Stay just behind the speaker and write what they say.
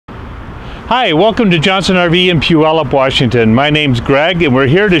Hi, welcome to Johnson RV in Puyallup, Washington. My name's Greg and we're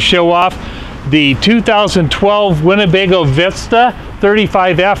here to show off the 2012 Winnebago Vista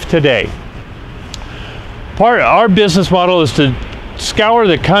 35F today. Our business model is to scour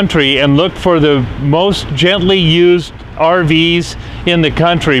the country and look for the most gently used RVs in the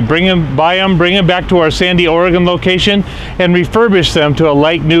country, buy them, bring them back to our Sandy, Oregon location and refurbish them to a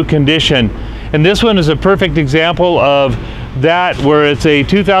like new condition. And this one is a perfect example of that, where it's a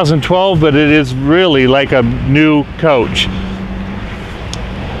 2012 but it is really like a new coach.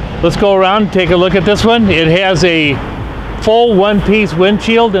 Let's go around and take a look at this one. It has a full one-piece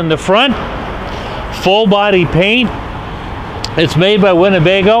windshield in the front, full body paint. It's made by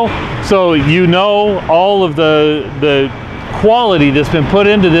Winnebago, so you know all of the quality that's been put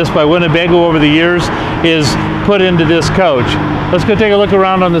into this by Winnebago over the years is put into this coach. Let's go take a look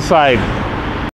around on the side.